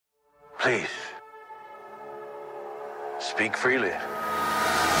Please, speak freely.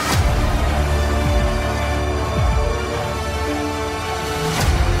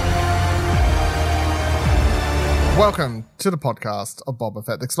 Welcome to the podcast of Boba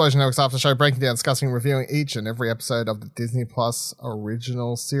Fett, the Explosion Network's after show, breaking down, discussing, reviewing each and every episode of the Disney Plus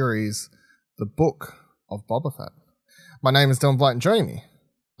original series, The Book of Boba Fett. My name is Dylan Blight, and joining me,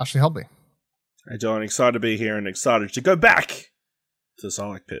 Ashley Holby. Hey John, excited to be here and excited to go back to the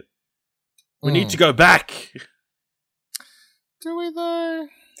Sarlacc pit. We need to go back. Do we though?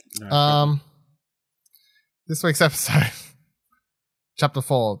 No, This week's episode, Chapter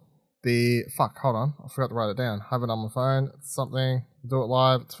 4. Hold on. I forgot to write it down. I have it on my phone. It's something. Do it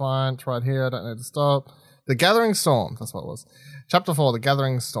live. It's fine. It's right here. I don't need to stop. The Gathering Storm. That's what it was. Chapter 4, The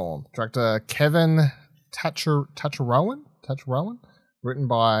Gathering Storm. Director Kevin Tatcharowan. Written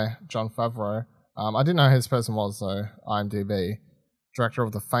by Jon Favreau. I didn't know who this person was, though. IMDb. Director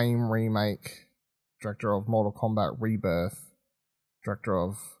of the Fame remake. Director of Mortal Kombat Rebirth. Director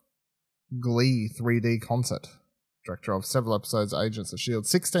of Glee 3D concert. Director of several episodes of Agents of S.H.I.E.L.D.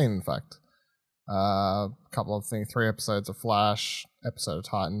 16, in fact. A couple of things. 3 episodes of Flash, episode of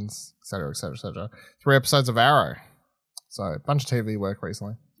Titans, etc., etc., etc. 3 episodes of Arrow. So, a bunch of TV work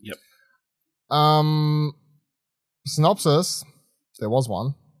recently. Yep. Synopsis. There was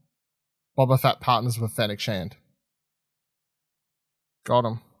one. Boba Fett partners with Fennec Shand. Got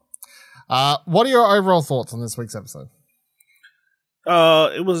him. What are your overall thoughts on this week's episode?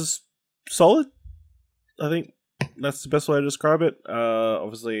 It was solid. I think that's the best way to describe it.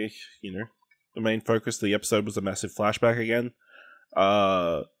 Obviously, the main focus of the episode was a massive flashback again.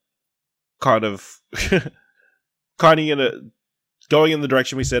 Kind of going in the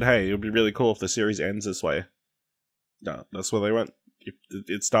direction we said, hey, it would be really cool if the series ends this way. No, that's where they went.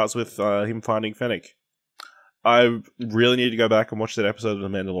 It starts with him finding Fennec. I really need to go back and watch that episode of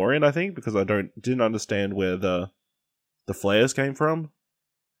The Mandalorian, I think, because I didn't understand where the flares came from.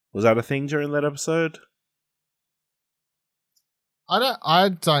 Was that a thing during that episode? I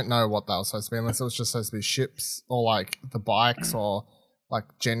don't know what that was supposed to be, unless it was just supposed to be ships or like the bikes or like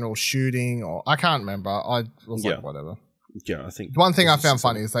general shooting, or I can't remember. I was like, whatever. Yeah, I think one thing I found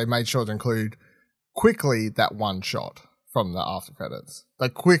funny is they made sure to include quickly that one shot from the after credits. They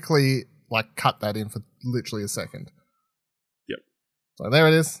quickly like cut that in for literally a second. Yep. So there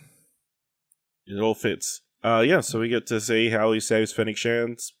it is. It all fits. So we get to see how he saves Fennec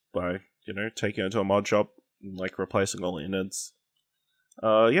Shand by, taking her to a mod shop and like replacing all the innards.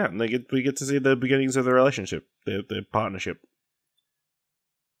 And we get to see the beginnings of their relationship, their partnership.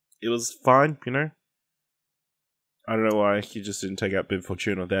 It was fine, I don't know why he just didn't take out Bib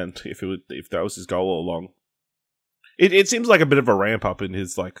Fortuna then, if that was his goal all along. It seems like a bit of a ramp up in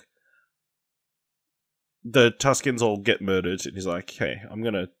his, like, the Tuskens all get murdered, and he's like, hey, I'm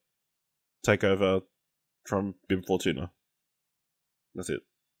gonna take over from Bib Fortuna. That's it.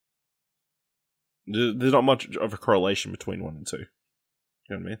 There's not much of a correlation between 1 and 2. You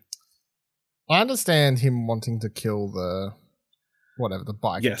know what I mean? I understand him wanting to kill the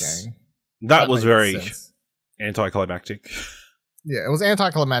biker gang. That was very anticlimactic. Yeah, it was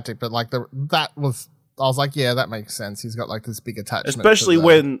anticlimactic, but like I was like, yeah, that makes sense. He's got like this big attachment. Especially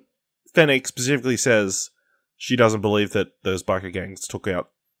when Fennec specifically says she doesn't believe that those biker gangs took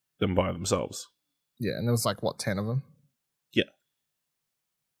out them by themselves. Yeah, and there was like, 10 of them? Yeah.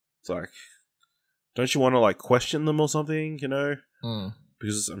 It's like, don't you want to like question them or something,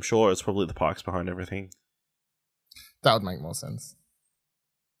 Because I'm sure it's probably the Pikes behind everything. That would make more sense.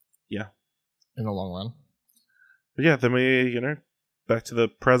 Yeah. In the long run. But yeah, then we, back to the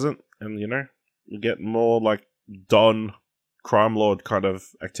present, and, we get more, like, Don, crime lord kind of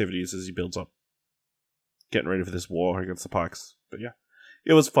activities as he builds up. Getting ready for this war against the Pikes. But yeah,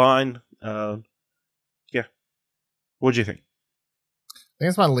 it was fine. Yeah. What do you think? I think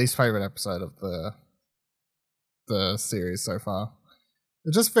it's my least favorite episode of the series so far.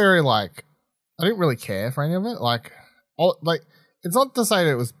 It's just very, like, I didn't really care for any of it. Like, it's not to say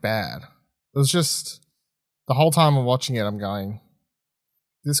that it was bad. It was just, the whole time I'm watching it, I'm going,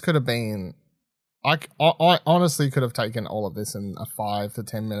 this could have been, I honestly could have taken all of this in a 5 to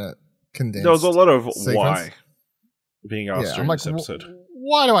 10 minute condensed There was a lot of sequence. why being asked during this episode.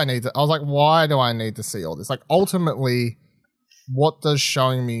 Why do I need to, I was like, why do I need to see all this? Like, ultimately, what does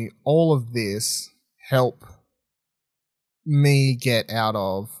showing me all of this help me get out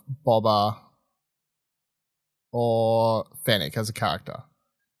of Boba or Fennec as a character?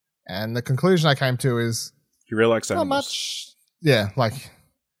 And the conclusion I came to is He really likes animals. not much. Yeah, like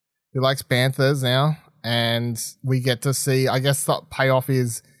he likes banthas now, and we get to see, I guess the payoff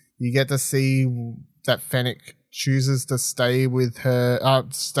is you get to see that Fennec chooses to stay with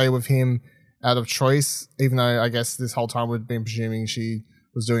him out of choice, even though I guess this whole time we've been presuming she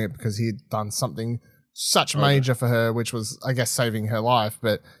was doing it because he had done something such major for her, which was, I guess, saving her life.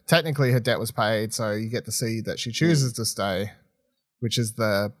 But technically her debt was paid, so you get to see that she chooses to stay, which is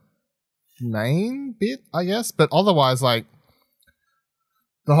the main bit, I guess. But otherwise, like,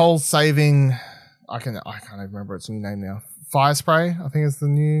 the whole saving, I can't even remember its new name now. Fire spray, I think is the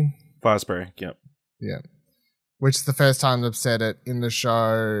new Fire spray. Yep. Yeah. Which is the first time they've said it in the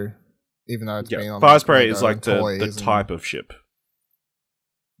show, even though it's been on Fire spray is like the type of ship.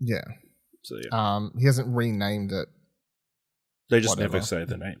 Yeah. So yeah. He hasn't renamed it. They just never say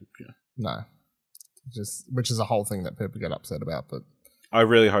the name. Yeah. No. Which is a whole thing that people get upset about, but I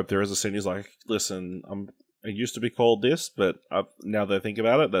really hope there is a scene. He's like, listen, it used to be called this, but now that I think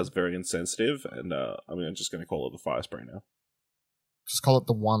about it, that's very insensitive, and I'm just going to call it the fire spray now. Just call it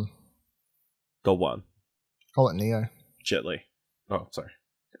the One. The One. Call it Neo. Jet Li. Oh, sorry.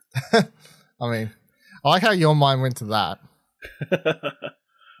 I mean, I like how your mind went to that.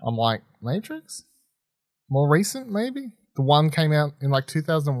 I'm like, Matrix? More recent, maybe? The One came out in like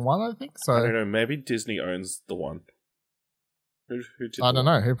 2001, I think. So I don't know. Maybe Disney owns The One. Who did I don't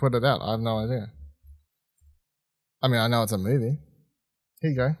know. Who put it out? I have no idea. I mean, I know it's a movie.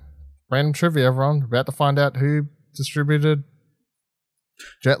 Here you go. Random trivia, everyone. We're about to find out who distributed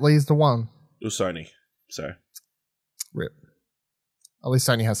Jet Li's The One. It was Sony. So. Rip. At least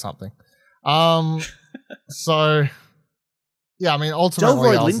Sony has something. So, yeah, I mean, ultimately...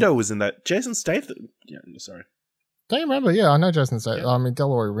 Delroy Lindo was in that. Jason Statham. Yeah, sorry. Don't you remember? Yeah, I know Jason Statham. Yeah. I mean,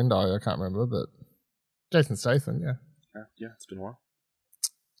 Delroy Lindo, I can't remember, but Jason Statham, yeah. Yeah, it's been a while.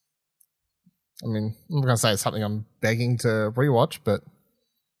 I mean, I'm not going to say it's something I'm begging to rewatch, but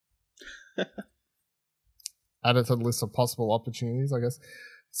add it to the list of possible opportunities, I guess,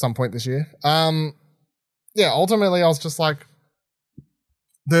 some point this year. Yeah, ultimately, I was just like,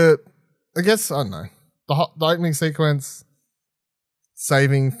 I don't know, the opening sequence,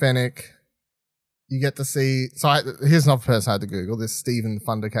 saving Fennec, you get to see, here's another person I had to Google, this Steven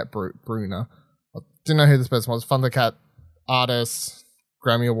Thundercat Bruner. I didn't know who this person was. Thundercat artist,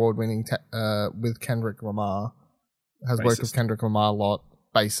 Grammy Award winning with Kendrick Lamar, has worked with Kendrick Lamar a lot.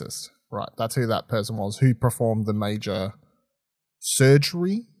 Bassist, right? That's who that person was. Who performed the major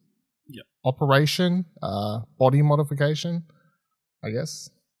surgery, operation, body modification, I guess.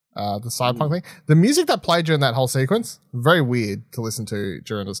 The cyberpunk thing. The music that played during that whole sequence, very weird to listen to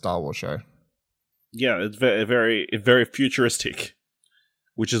during a Star Wars show. Yeah, it's very futuristic,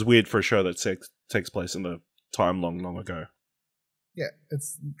 which is weird for a show that takes place in the time long ago. Yeah,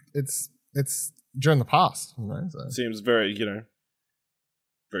 it's during the past, you know. So. It seems very,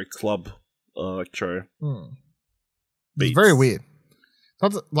 very club electro. It's very weird.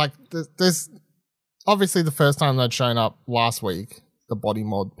 Like there's obviously the first time they'd shown up last week, the body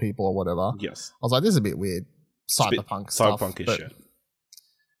mod people or whatever. Yes, I was like, this is a bit weird, cyberpunk stuff. Cyberpunk-ish shit.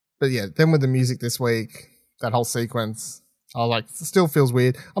 But yeah, then with the music this week, that whole sequence, I was like, it still feels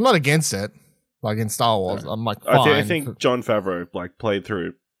weird. I'm not against it. Like in Star Wars, no. I'm like, fine. I think Jon Favreau played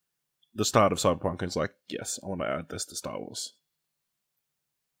through the start of Cyberpunk and was like, yes, I want to add this to Star Wars.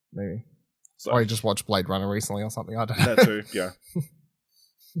 Maybe. So, or he just watched Blade Runner recently or something. I don't know. That too, yeah.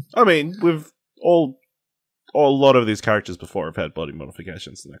 I mean, with a lot of these characters before have had body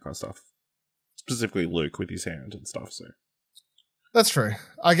modifications and that kind of stuff. Specifically Luke with his hand and stuff, so. That's true.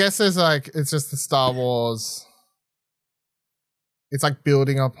 I guess there's it's just the Star Wars. It's like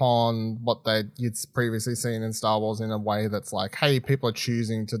building upon what you'd previously seen in Star Wars in a way that's like, hey, people are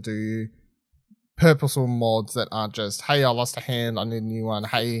choosing to do purposeful mods that aren't just, hey, I lost a hand, I need a new one.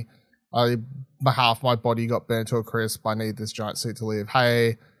 Hey, half my body got burnt to a crisp, I need this giant suit to live.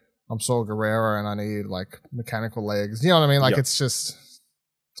 Hey, I'm Saw Gerrera and I need like mechanical legs. You know what I mean? Like it's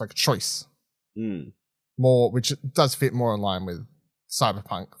like a choice. More, which does fit more in line with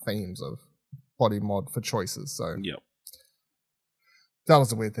cyberpunk themes of body mod for choices. So that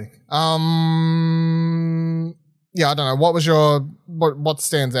was a weird thing. Yeah, I don't know. What was what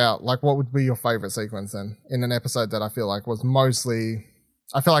stands out? Like, what would be your favorite sequence then in an episode that I feel like was mostly,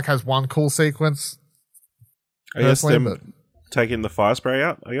 I feel like has one cool sequence. I guess them taking the fire spray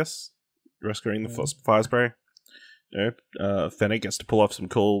out, I guess. Rescuing the fire spray. Fennec gets to pull off some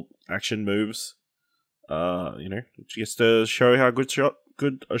cool action moves. She gets to show how good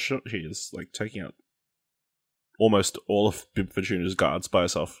a shot she is, like taking out almost all of Bib Fortuna's guards by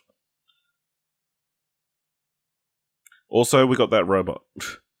herself. Also, we got that robot,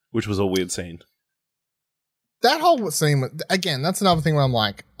 which was a weird scene. That whole scene, again, that's another thing where I'm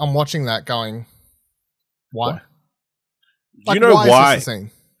like, I'm watching that going, why? Do you know why?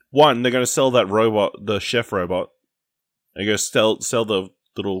 one, they're going to sell that robot, the chef robot. They're going to sell the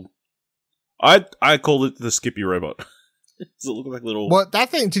little... I call it the Skippy robot. Does it look like little... Well, that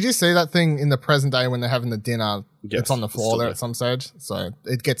thing, did you see that thing in the present day when they're having the dinner? Yes, it's on the floor there there at some stage. So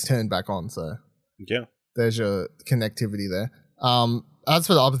it gets turned back on. So yeah. There's your connectivity there. As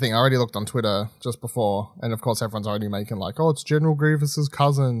for the other thing, I already looked on Twitter just before. And of course, everyone's already making like, oh, it's General Grievous's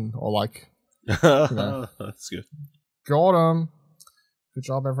cousin. Or like, That's good. got him. Good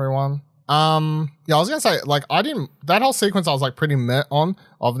job, everyone. Yeah, I was gonna say, like, that whole sequence I was like pretty met on,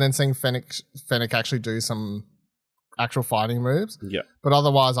 other than seeing Fennec actually do some actual fighting moves. Yeah. But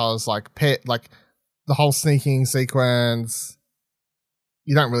otherwise I was like like the whole sneaking sequence,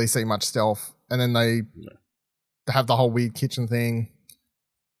 you don't really see much stealth. And then they have the whole weird kitchen thing.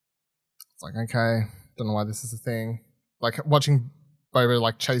 It's like, okay, don't know why this is a thing. Like watching Boba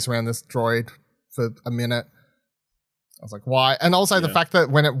like chase around this droid for a minute. I was like, why? And also the fact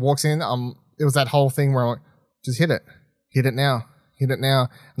that when it walks in, it was that whole thing where I'm like, just hit it now. And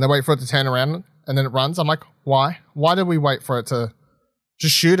they wait for it to turn around and then it runs. I'm like, why? Why did we wait for it to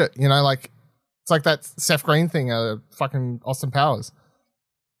just shoot it? You know, like, it's like that Seth Green thing, fucking Austin Powers.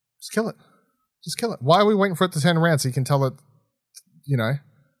 Just kill it. Why are we waiting for it to turn around so you can tell it, you know,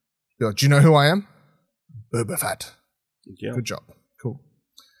 be like, do you know who I am? Boba Fett. Yeah. Good job. Cool.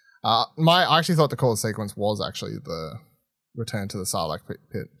 I actually thought the coolest sequence was actually the return to the Sarlacc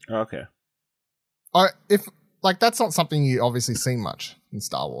pit. Okay. If like that's not something you obviously see much in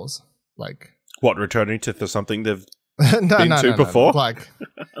Star Wars. Like what, returning to something they've no, before? Like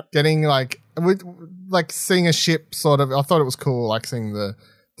getting like seeing a ship sort of. I thought it was cool, like seeing the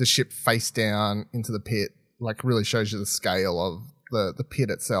ship face down into the pit. Like really shows you the scale of the pit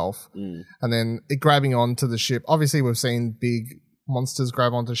itself, and then it grabbing onto the ship. Obviously, we've seen big monsters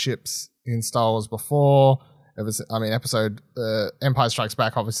grab onto ships in Star Wars before. Episode Empire Strikes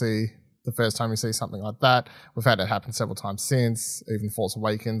Back, obviously, the first time we see something like that. We've had it happen several times since, even Force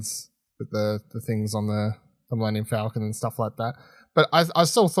Awakens with the things on the Millennium Falcon and stuff like that. But I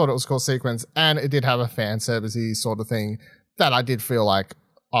still thought it was a cool sequence, and it did have a fan servicey sort of thing that I did feel like,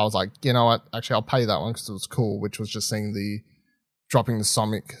 I was like, you know what, actually I'll pay that one because it was cool, which was just seeing dropping the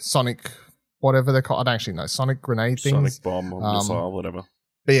Sonic, whatever they're called. I don't actually know, Sonic grenade things. Sonic bomb or missile, whatever.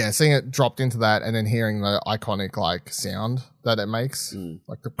 But yeah, seeing it dropped into that and then hearing the iconic like sound that it makes,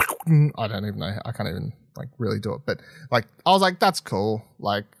 like the, I don't even know, I can't even like really do it. But like, I was like, that's cool.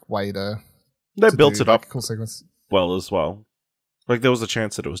 Like way to built it up cool sequence. Well as well. Like there was a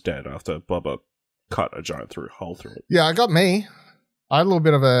chance that it was dead after Boba cut a giant hole through it. Yeah, it got me. I had a little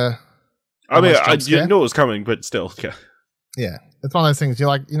bit of a. I mean, I didn't know it was coming, but still, yeah. Yeah, it's one of those things. You're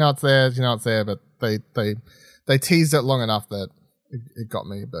like, it's there, but they teased it long enough that it got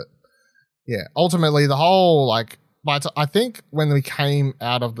me. But yeah, ultimately the whole like, but I think when we came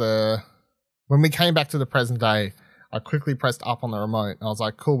back to the present day, I quickly pressed up on the remote. And I was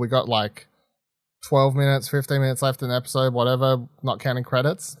like, cool, we got like 12 minutes, 15 minutes left in the episode, whatever, not counting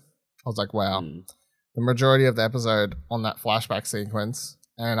credits. I was like, wow. The majority of the episode on that flashback sequence,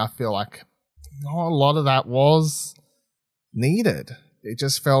 and I feel like not a lot of that was needed. It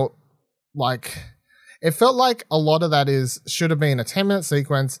just felt like a lot of that should have been a 10-minute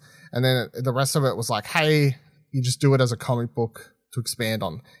sequence, and then the rest of it was like, hey, you just do it as a comic book to expand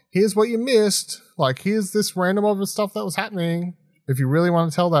on. Here's what you missed. Like, here's this random other stuff that was happening. If you really want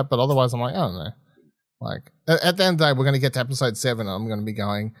to tell that, but otherwise, I'm like, I don't know. Like, at the end of the day, we're going to get to episode 7, and I'm going to be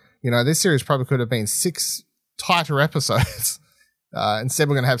going, this series probably could have been 6 tighter episodes. Instead,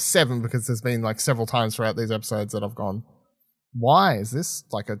 we're going to have 7 because there's been like several times throughout these episodes that I've gone, why is this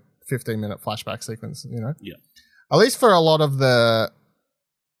like a 15-minute flashback sequence? Yeah. At least for a lot of the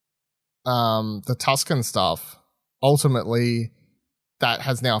Tusken stuff, ultimately that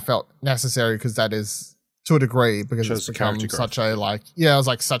has now felt necessary because that is to a degree because it's become such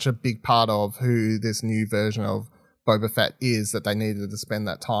a big part of who this new version of Boba Fett is, that they needed to spend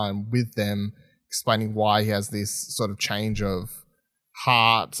that time with them explaining why he has this sort of change of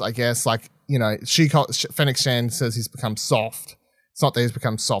heart, I guess. Like, Fennec Shand says he's become soft. It's not that he's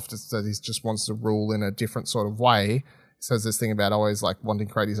become soft, it's that he just wants to rule in a different sort of way. He says this thing about always like wanting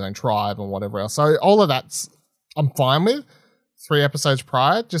to create his own tribe and whatever else. So all of that's I'm fine with. 3 episodes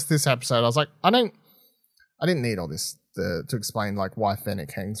prior, just this episode, I was like, I didn't need all this to explain like why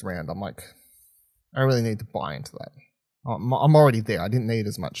Fennec hangs around. I'm like, I don't really need to buy into that. I'm already there. I didn't need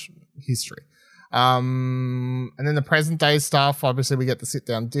as much history. And then the present day stuff, obviously we get to sit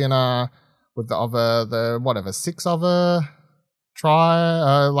down dinner with the 6 other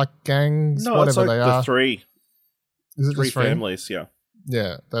like gangs, no, whatever it's like they the are. 3. Is it 3 just 3 families, yeah.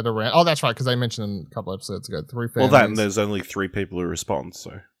 Yeah, that are around. Oh, that's right, because they mentioned a couple episodes ago 3 families. Well, that and there's only 3 people who respond,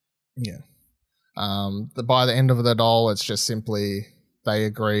 so. Yeah. By the end of it all, it's just simply they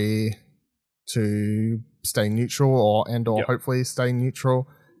agree to stay neutral or Yep. hopefully stay neutral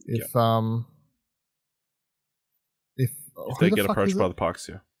if If they get approached by the Pikes,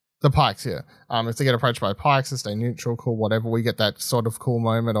 yeah. The Pikes, yeah. If they get approached by Pikes, to stay neutral, cool, whatever. We get that sort of cool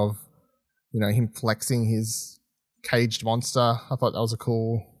moment of, him flexing his caged monster. I thought that was a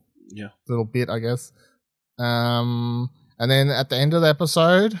cool little bit, I guess. And then at the end of the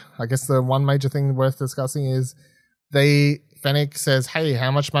episode, I guess the one major thing worth discussing is Fennec says, hey,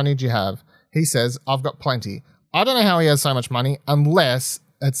 how much money do you have? He says, I've got plenty. I don't know how he has so much money unless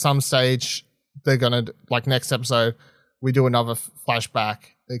at some stage they're going to, like next episode, we do another flashback,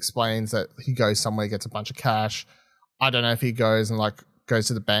 explains that he goes somewhere, gets a bunch of cash. I don't know if he goes and goes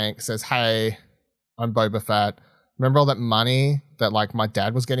to the bank, says, hey, I'm Boba Fett. Remember all that money that my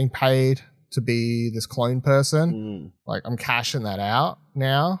dad was getting paid to be this clone person? I'm cashing that out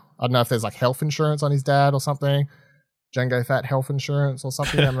now. I don't know if there's health insurance on his dad or something. Jango Fett health insurance or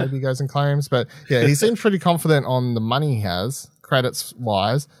something that maybe goes and claims. But yeah, he seems pretty confident on the money he has, credits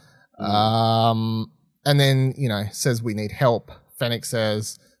wise. And then, says we need help. Fennec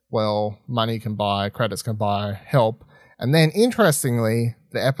says, well, money can buy, credits can buy help. And then, interestingly,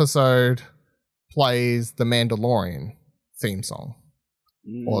 the episode plays the Mandalorian theme song.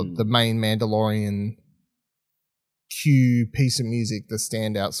 Or the main Mandalorian cue piece of music, the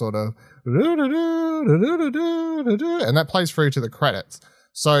standout sort of... And that plays through to the credits.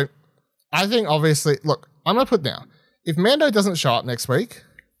 So, I think, obviously... Look, I'm going to put down. If Mando doesn't show up next week,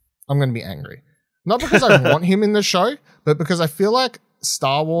 I'm going to be angry. Not because I want him in the show, but because I feel like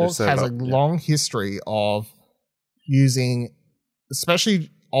Star Wars has a long history of using,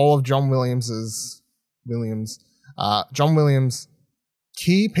 especially all of John Williams'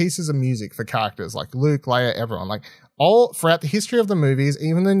 key pieces of music for characters like Luke, Leia, everyone. All throughout the history of the movies,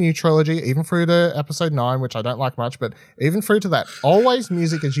 even the new trilogy, even through to episode 9, which I don't like much, but even through to that, always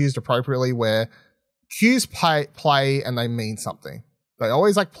music is used appropriately where cues play and they mean something. They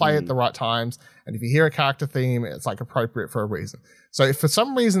always play at the right times. And if you hear a character theme, it's appropriate for a reason. So if for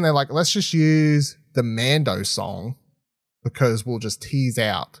some reason they're let's just use the Mando song because we'll just tease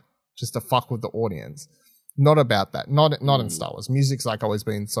out just to fuck with the audience. Not about that. Not in Star Wars. Music's always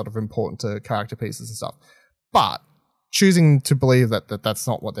been sort of important to character pieces and stuff. But choosing to believe that that's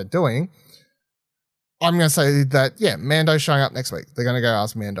not what they're doing, I'm going to say that, Mando's showing up next week. They're going to go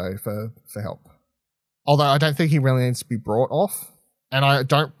ask Mando for help. Although I don't think he really needs to be brought off. And I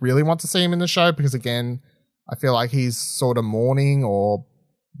don't really want to see him in the show because, again, I feel like he's sort of mourning or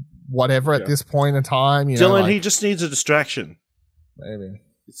whatever at this point in time. Dylan, he just needs a distraction. Maybe.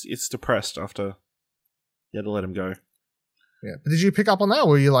 It's depressed after you had to let him go. Yeah. But did you pick up on that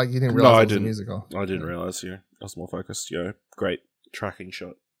or were you you didn't realize it was a musical? I didn't realize, I was more focused. Great tracking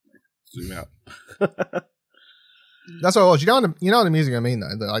shot. Zoom out. That's what it was. You know what the music I mean,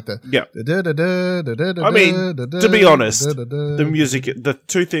 though? I mean, to be honest, the music, the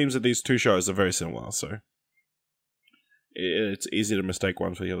two themes of these two shows are very similar, so it's easy to mistake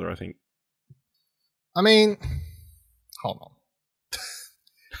one for the other, I think. I mean, hold on.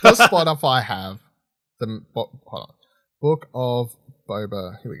 Does Spotify have hold on. Book of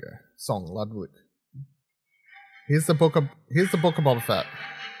Boba. Here we go. Song, Ludwig. Here's the book of Boba Fett.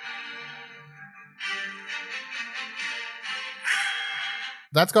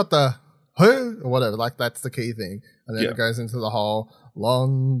 That's got the or whatever, that's the key thing. And then it goes into the whole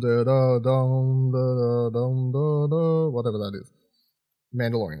whatever that is.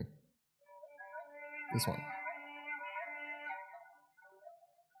 Mandalorian. This one.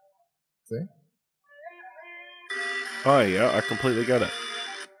 See? Oh yeah, I completely get it.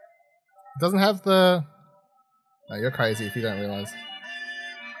 It doesn't have the... No, you're crazy if you don't realize.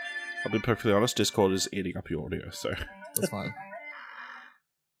 I'll be perfectly honest, Discord is eating up your audio, so... That's fine.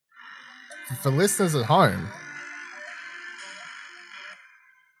 For listeners at home,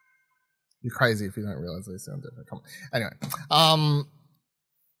 you're crazy if you don't realize they sound different. Come on. Anyway,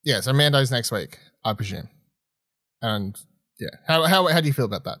 so Mando's next week, I presume. And how do you feel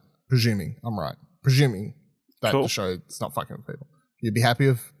about that? Presuming I'm right. Presuming that the show it's not fucking with people. You'd be happy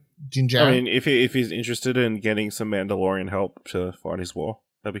with Din Djarin? I mean, if he's interested in getting some Mandalorian help to fight his war,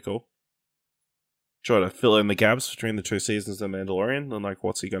 that'd be cool. Try to fill in the gaps between the two seasons of Mandalorian and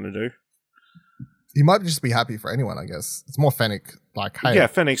what's he going to do? He might just be happy for anyone, I guess. It's more Fennec, hey. Yeah,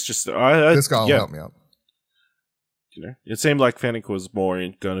 Fennec's just... this guy will help me out. It seemed like Fennec was more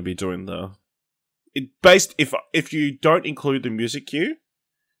going to be doing the... If you don't include the music cue,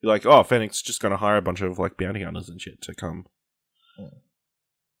 you're like, oh, Fennec's just going to hire a bunch of bounty hunters and shit to come.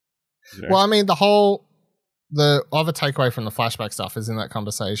 Well, I mean, the whole the other takeaway from the flashback stuff is in that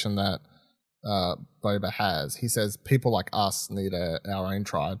conversation that Boba has. He says people like us need our own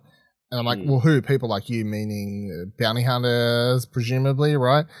tribe. And I'm like, well, who? People like you, meaning bounty hunters, presumably,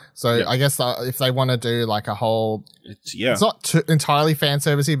 right? So I guess if they want to do like a whole... It's not entirely fan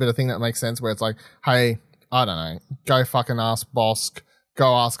servicey, but a thing that makes sense where it's like, hey, I don't know, go fucking ask Bosk,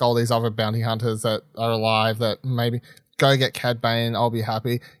 go ask all these other bounty hunters that are alive that maybe... Go get Cad Bane, I'll be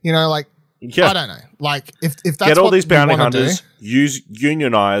happy. You know, like, I don't know. Like, if that's get all what these bounty hunters, do,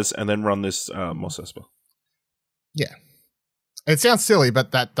 unionize, and then run this Mos Espa. Yeah. It sounds silly,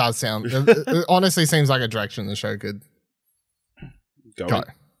 but that does sound... it honestly seems like a direction the show could go.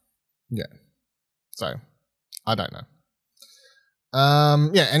 Yeah. So, I don't know.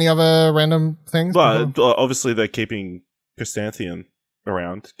 Any other random things? Well, obviously they're keeping Chrysanthemum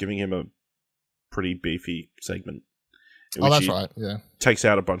around, giving him a pretty beefy segment. Oh, that's right, yeah. Takes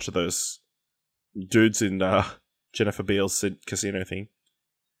out a bunch of those dudes in Jennifer Beals casino thing.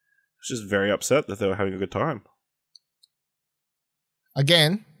 I was just very upset that they were having a good time.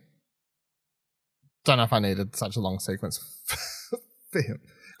 Again, don't know if I needed such a long sequence for him.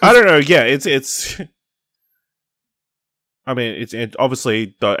 I don't know. Yeah, it's. I mean, it's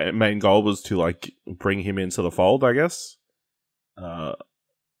obviously the main goal was to like bring him into the fold, I guess. And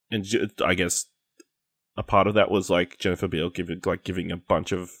I guess a part of that was like Jennifer Beal giving a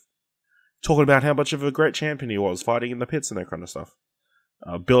bunch of talking about how much of a great champion he was, fighting in the pits and that kind of stuff,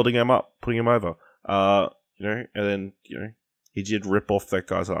 building him up, putting him over. And then he did rip off that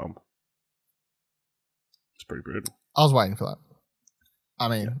guy's arm. It's pretty brutal. I was waiting for that. I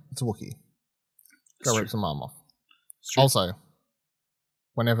mean, it's a Wookiee. Go rip some arm off. Also,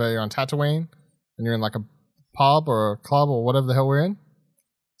 whenever you're on Tatooine and you're in like a pub or a club or whatever the hell we're in,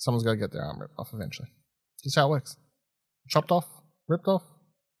 someone's got to get their arm ripped off eventually. Just how it works. Chopped off, ripped off,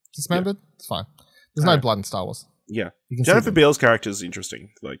 dismembered. Yeah. It's fine. There's no blood in Star Wars. Yeah. Jennifer Beals' character is interesting.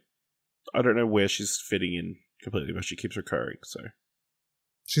 Like, I don't know where she's fitting in completely, but she keeps recurring. So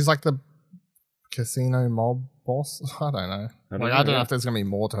she's like the casino mob boss. I don't know. I don't know if there's gonna be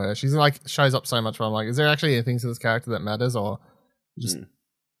more to her. She's like shows up so much, but I'm like, is there actually anything to this character that matters, or just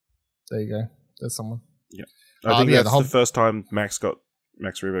there you go? There's someone. Yeah, I think that's the first time Max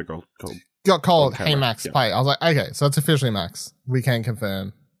Rebo got called. Hey Max, play. I was like, okay, so it's officially Max. We can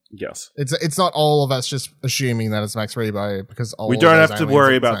confirm. Yes, it's not all of us just assuming that it's Max Rebo because we don't have to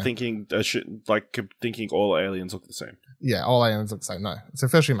worry about thinking thinking all aliens look the same. Yeah, all aliens look the same. No, it's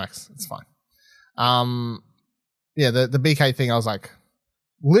officially Max. It's fine. The BK thing, I was like,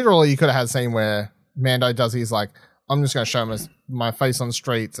 literally, you could have had a scene where Mando does. He's like, I'm just going to show him my face on the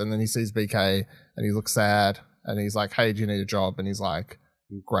streets, and then he sees BK and he looks sad, and he's like, hey, do you need a job? And he's like,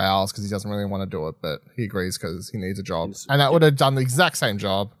 growls because he doesn't really want to do it, but he agrees because he needs a job, and that would have done the exact same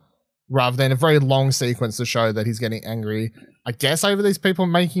job. Rather than a very long sequence to show that he's getting angry, I guess, over these people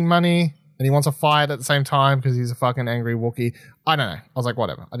making money, and he wants to fight at the same time because he's a fucking angry Wookiee. I don't know. I was like,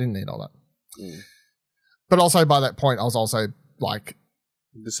 whatever. I didn't need all that. But also by that point, I was also like,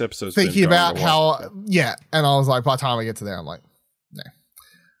 this episode's thinking about how, and I was like, by the time I get to there, I'm like, nah.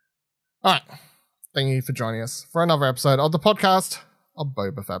 All right. Thank you for joining us for another episode of the podcast of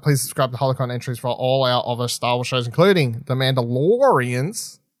Boba Fett. Please subscribe to Holocron entries for all our other Star Wars shows, including The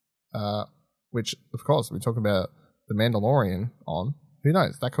Mandalorians. Which, of course, we're talking about The Mandalorian on. Who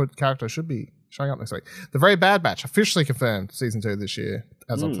knows? That character should be showing up next week. The Very Bad Batch, officially confirmed season 2 this year,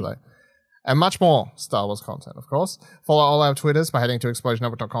 as of today. And much more Star Wars content, of course. Follow all our Twitters by heading to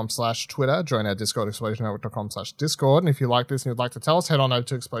explosionnetwork.com/Twitter. Join our Discord, explosionnetwork.com/Discord. And if you like this and you'd like to tell us, head on over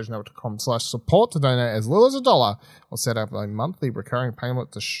to explosionnetwork.com/support to donate as little as $1 or set up a monthly recurring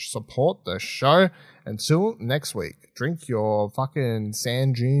payment to support the show. Until next week, drink your fucking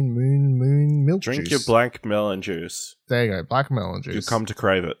sand dune moon milk juice. Drink your black melon juice. There you go, black melon juice. You'll come to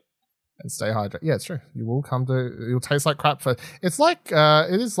crave it. And stay hydrated. Yeah, it's true. You'll taste like crap for, it's like,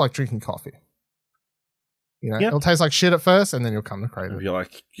 it is like drinking coffee. It'll taste like shit at first and then you'll come to crave it. You're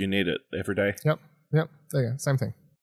like, you need it every day. Yep. There you go. Same thing.